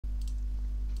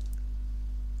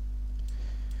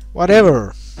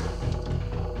Whatever.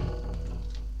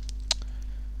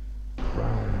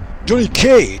 Johnny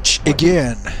Cage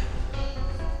again.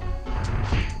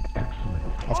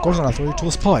 Of course, I'm gonna throw you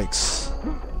 2 spikes.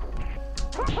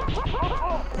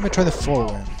 Let me try the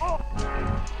following.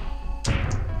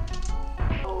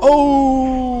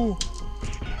 Oh!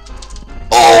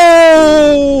 Oh!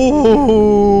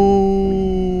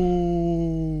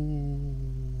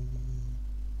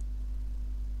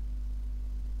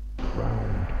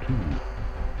 Round 2,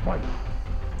 fight.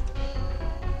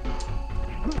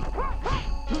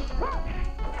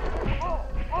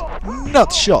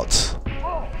 Nut shot.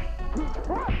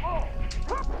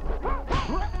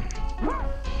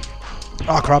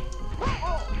 Ah, crap.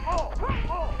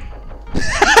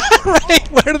 Right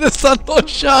where the sun don't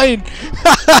shine.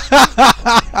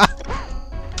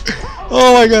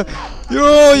 Oh my god.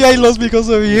 Yo, yeah, I lost because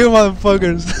of you,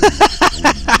 motherfuckers.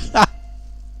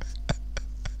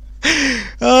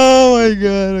 Oh my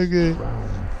god, okay.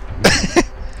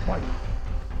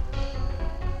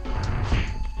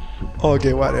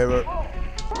 Okay, whatever.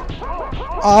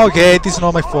 Okay, this is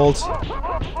not my fault.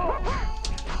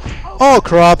 Oh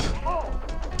crap.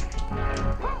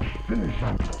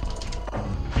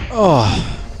 Oh.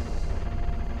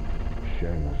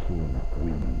 Shang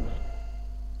wins.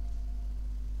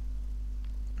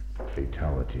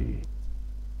 Fatality.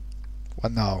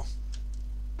 What now?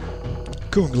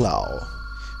 Kung Lao.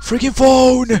 Freaking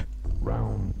phone!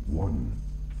 Round 1,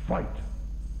 fight.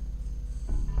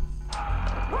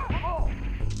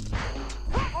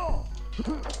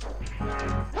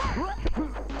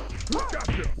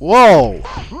 Whoa!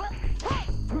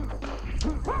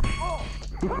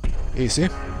 Easy.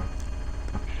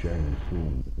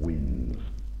 Shang wins.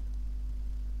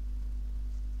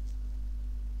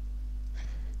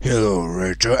 Hello,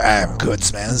 Retro. I'm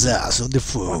Kutzman's ass on the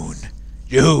phone.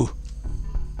 You.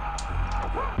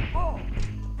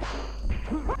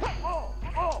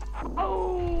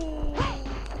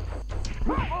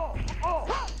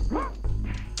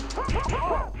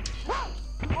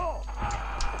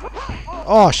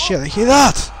 Oh shit, I hear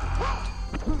that!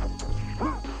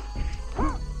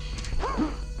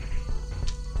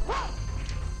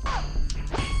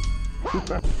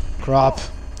 Crap.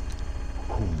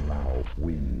 Kung Lao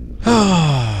wins.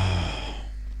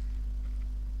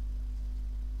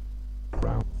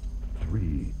 Round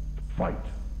 3, fight.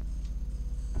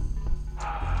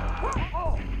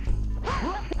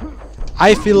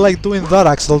 I feel like doing that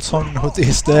Axel song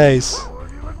these days.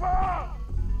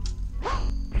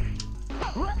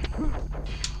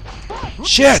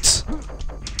 Shit!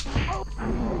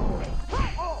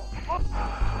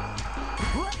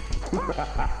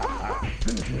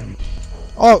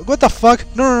 Oh, what the fuck?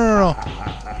 No, no, no, no.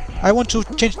 I want to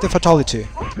change the fatality.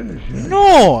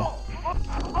 No!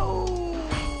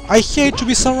 I hate to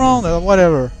be surrounded,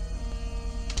 whatever.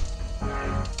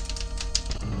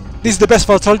 This is the best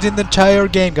fatality in the entire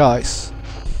game, guys.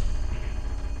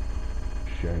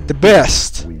 The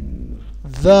best.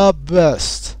 The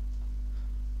best.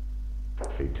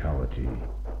 Fatality.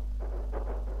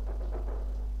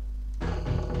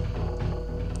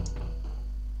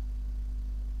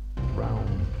 Round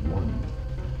 1,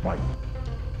 fight.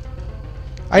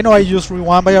 I know I used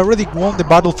rewind, but I already won the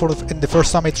battle in the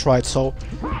first time I tried, so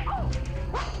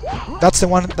that's the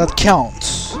one that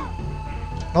counts.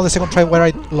 Not the second try where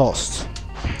I lost.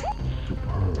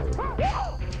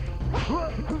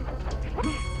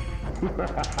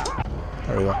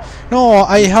 There we go. No,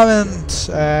 I haven't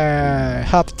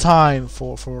had time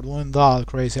for doing that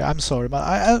crazy. I'm sorry, but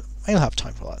I'll have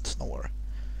time for that. Don't worry.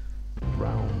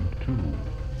 Round 2,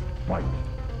 fight.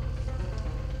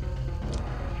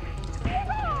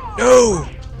 No!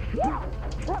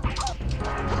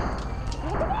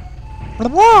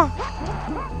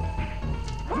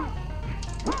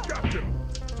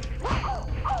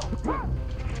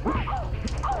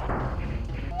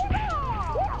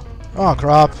 Oh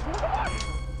crap.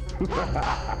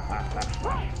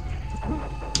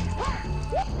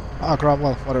 Oh crap,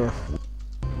 well, whatever.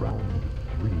 Round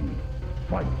 3,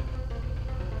 fight.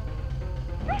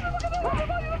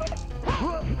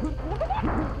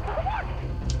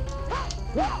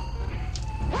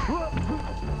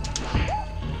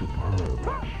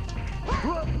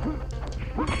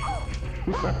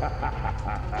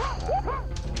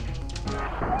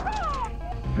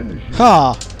 Finish.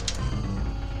 Ha!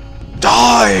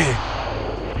 Die!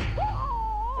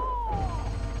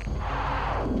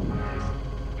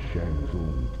 Shang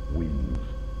wins.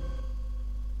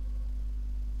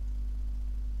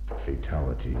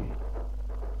 Fatality.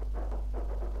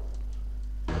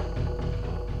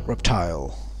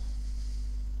 Reptile.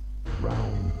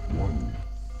 Round 1,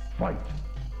 fight.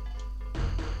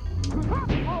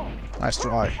 Nice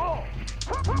try.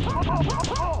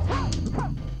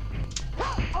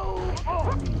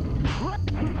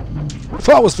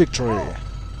 Flawless victory!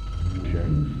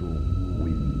 Shang Tsung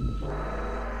wins.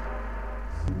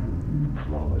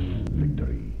 Flawless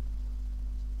victory.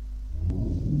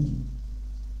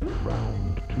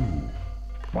 Round 2.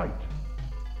 Fight.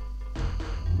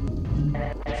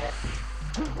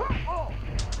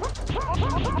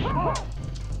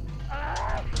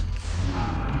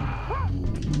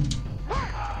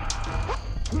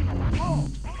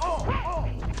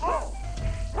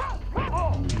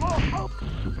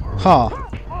 Huh.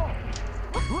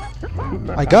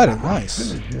 I got it,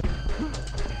 nice.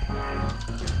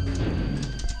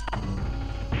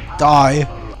 Die.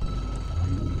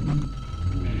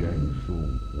 Shang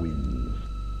Tsung wins.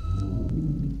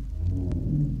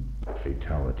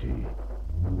 Fatality.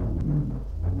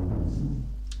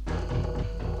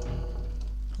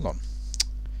 Hold on.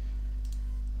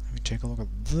 Let me take a look at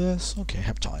this. Okay, I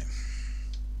have time.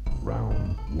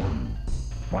 Round 1.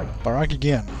 Fight. Barak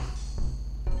again.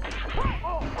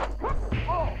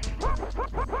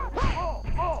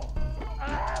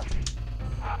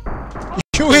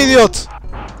 You idiot!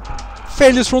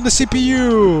 Failures from the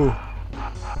CPU!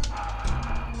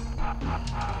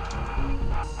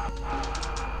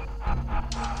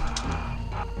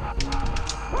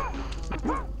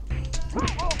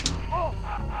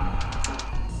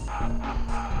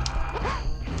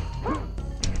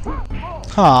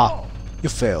 Ha! You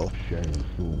fail. Shang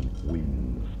Tsung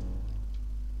wins.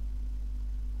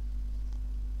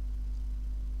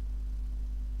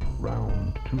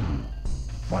 Round 2.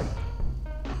 Fight.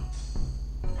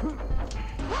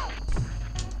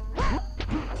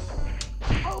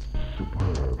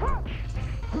 Superb.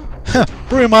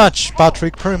 Pretty much,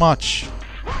 Patrick, pretty much.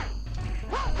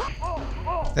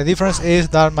 The difference is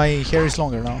that my hair is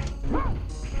longer now.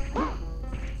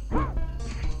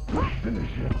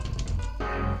 Finish him.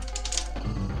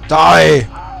 Die!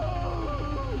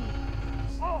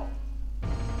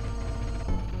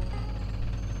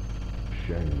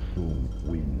 Shang Tsung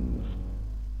wins.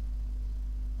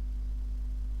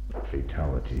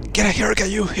 Fatality. Get a haircut,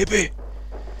 you hippie!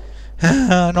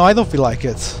 No, I don't feel like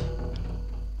it.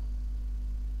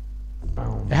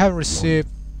 Round I have received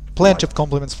plenty of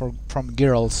compliments from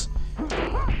girls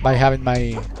by having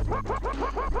my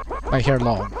hair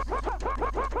long.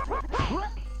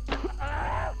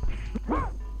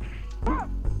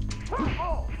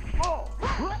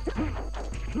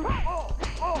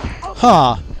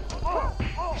 Huh!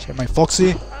 Share my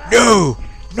Foxy? No!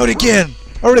 Not again!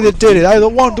 I already did it! I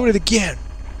don't want to do it again!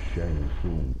 Shang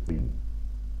Tsung wins.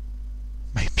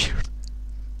 My beard.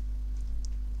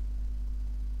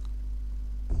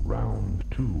 Round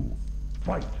 2.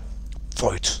 Fight.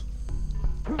 Fight!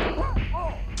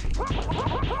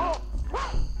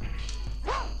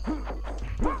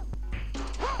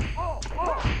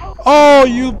 Oh,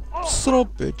 you son of a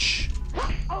bitch!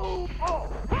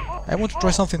 I want to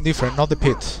try something different, not the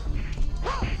pit.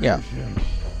 Yeah.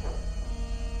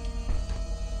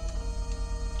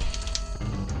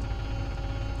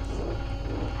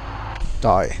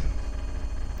 Die.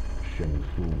 Shang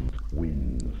Tsung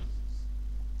wins.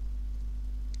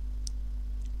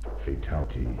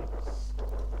 Fatality.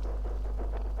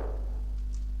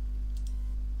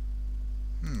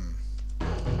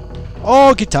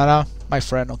 Oh, Kitana, my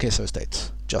friend. Okay, so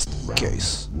states. Just in Round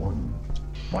case. 1.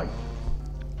 Fight.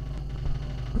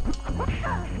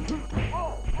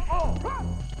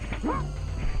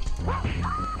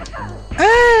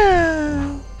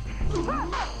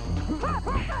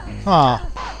 Ah.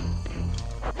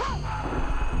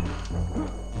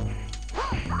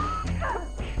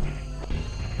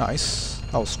 Nice.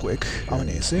 That was quick. I'm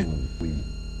easy. Tsung wins.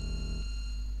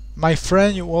 My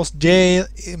friend was Jay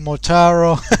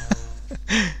Motaro.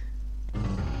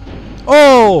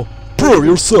 Oh! Prove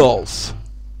yourself!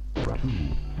 Round 2.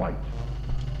 Fight.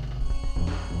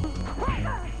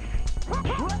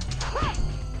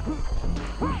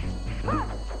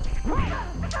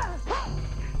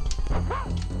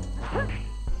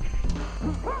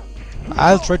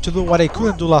 I'll try to do what I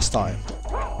couldn't do last time.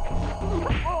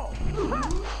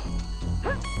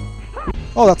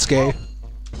 Oh, that's gay.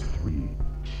 3.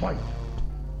 Fight.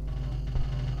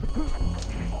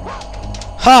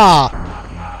 Ha!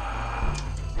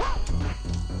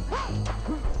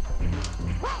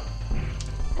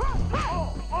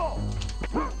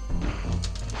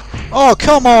 Oh,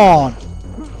 come on!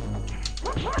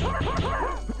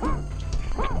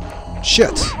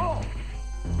 Shit.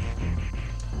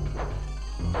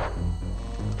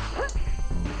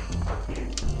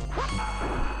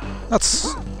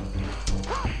 That's...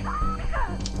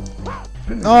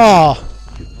 Oh!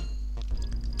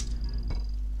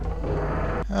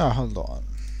 Hold on.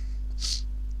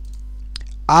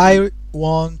 I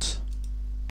want